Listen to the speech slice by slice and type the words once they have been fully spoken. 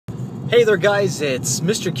Hey there guys, it's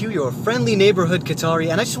Mr. Q, your friendly neighborhood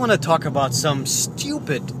Qatari, and I just want to talk about some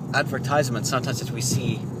stupid advertisements sometimes that we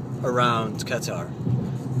see around Qatar.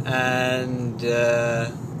 And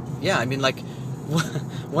yeah, I mean, like,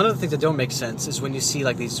 one of the things that don't make sense is when you see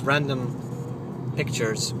like these random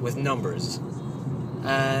pictures with numbers,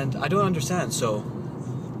 and I don't understand. So,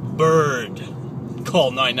 bird,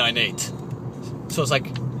 call 998. So it's like,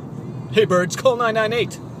 hey birds, call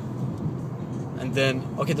 998. And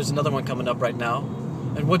then, okay, there's another one coming up right now.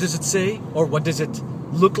 And what does it say? Or what does it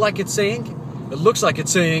look like it's saying? It looks like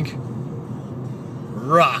it's saying,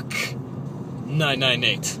 rock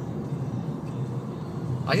 998.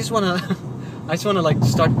 I just wanna like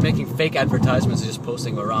start making fake advertisements and just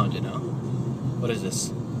posting around, you know? What is this?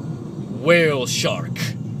 Whale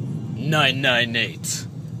shark 998.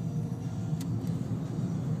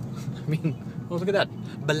 I mean, oh, look at that.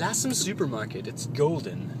 Balasam supermarket, it's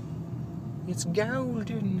golden. It's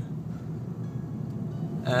golden.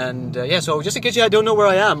 And yeah, so just in case you don't know where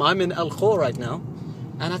I am, I'm in Khor right now.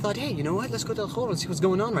 And I thought, hey, you know what? Let's go to Khor and see what's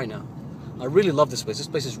going on right now. I really love this place. This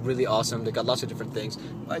place is really awesome. They got lots of different things.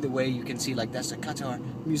 By the way, you can see like that's the Qatar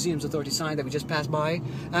Museums Authority sign that we just passed by.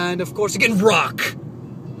 And of course, again, rock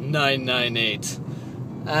 998.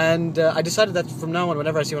 And I decided that from now on,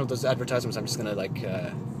 whenever I see one of those advertisements, I'm just gonna like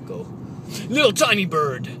go, little tiny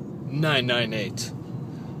bird 998.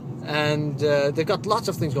 And they've got lots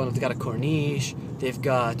of things going on. They've got a corniche. They've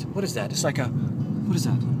got, what is that? It's like a, what is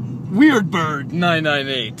that? Weird bird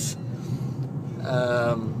 998.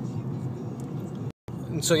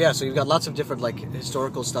 And so yeah, so you've got lots of different like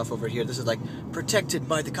historical stuff over here. This is like protected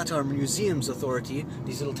by the Qatar Museums Authority.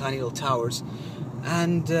 These little tiny little towers,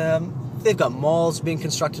 and they've got malls being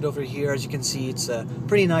constructed over here. As you can see, it's a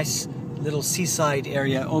pretty nice little seaside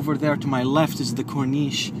area. Over there to my left is the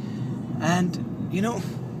corniche, and you know,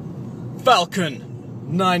 Falcon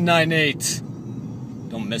 998.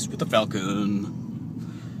 Don't mess with the Falcon.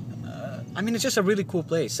 I mean, it's just a really cool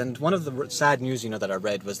place. And one of the sad news, you know, that I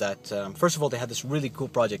read was that first of all, they had this really cool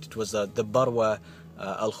project. It was the Barwa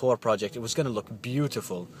Al Khor project. It was going to look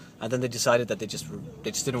beautiful, and then they decided that they just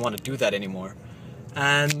didn't want to do that anymore.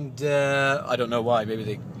 And I don't know why. Maybe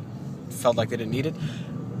they felt like they didn't need it.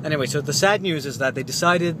 Anyway, so the sad news is that they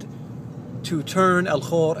decided to turn Al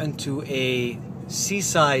Khor into a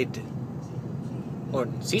seaside. Or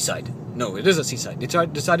seaside? No, it is a seaside. They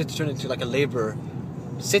decided to turn it into like a labor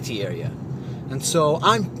city area. And so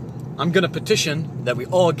I'm gonna petition that we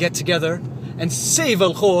all get together and save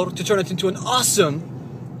Al Khor to turn it into an awesome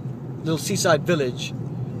little seaside village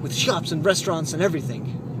with shops and restaurants and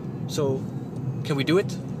everything. So, can we do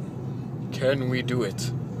it? Can we do it?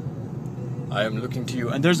 I am looking to you.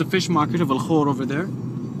 And there's the fish market of Al Khor over there.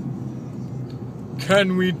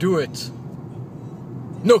 Can we do it?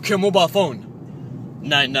 Nokia mobile phone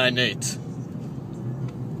 998.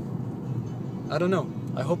 I don't know.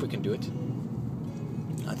 I hope we can do it.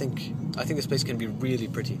 I think this place can be really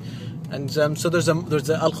pretty. And so there's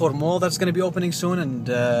the Al Khor Mall that's going to be opening soon, and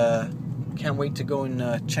can't wait to go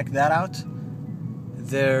and check that out.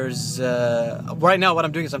 There's right now what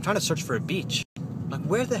I'm doing is I'm trying to search for a beach. Like,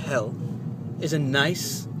 where the hell is a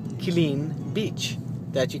nice, clean beach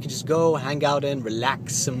that you can just go hang out in,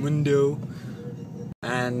 relax some window,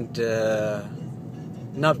 and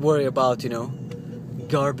not worry about, you know,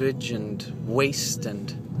 garbage and waste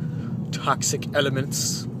and toxic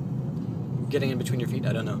elements getting in between your feet.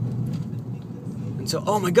 I don't know. And so,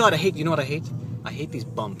 oh my god, you know what I hate? I hate these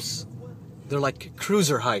bumps. They're like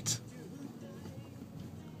cruiser height.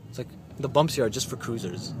 It's like the bumps here are just for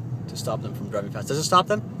cruisers to stop them from driving fast. Does it stop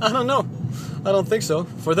them? I don't know. I don't think so.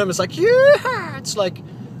 For them, it's like, yeah, it's like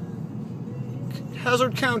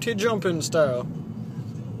Hazard County jumping style.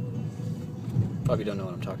 Probably don't know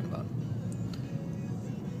what I'm talking about.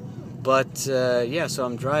 But yeah, so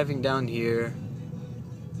I'm driving down here.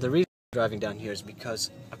 The reason I'm driving down here is because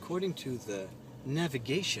according to the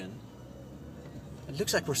navigation, it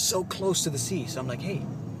looks like we're so close to the sea. So I'm like, hey,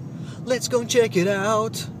 let's go and check it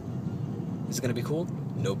out. Is it gonna be cool?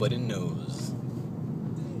 Nobody knows.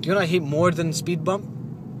 You know what I hate more than speed bump?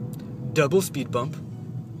 Double speed bump.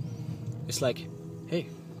 It's like, hey,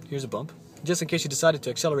 here's a bump. Just in case you decided to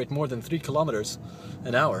accelerate more than 3 kilometers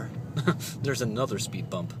an hour, there's another speed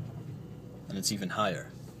bump. And it's even higher.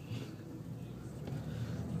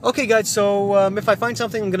 Okay guys, so if I find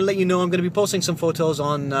something, I'm going to let you know. I'm going to be posting some photos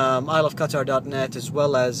on iLoveQatar.net as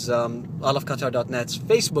well as iLoveQatar.net's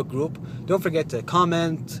Facebook group. Don't forget to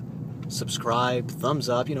comment, subscribe, thumbs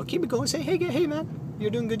up, you know, keep it going. Say, hey man, you're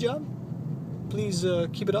doing a good job. Please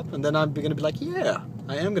keep it up. And then I'm going to be like, yeah,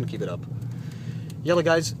 I am going to keep it up. Yalla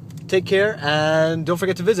guys, take care, and don't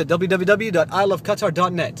forget to visit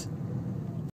www.iloveqatar.net.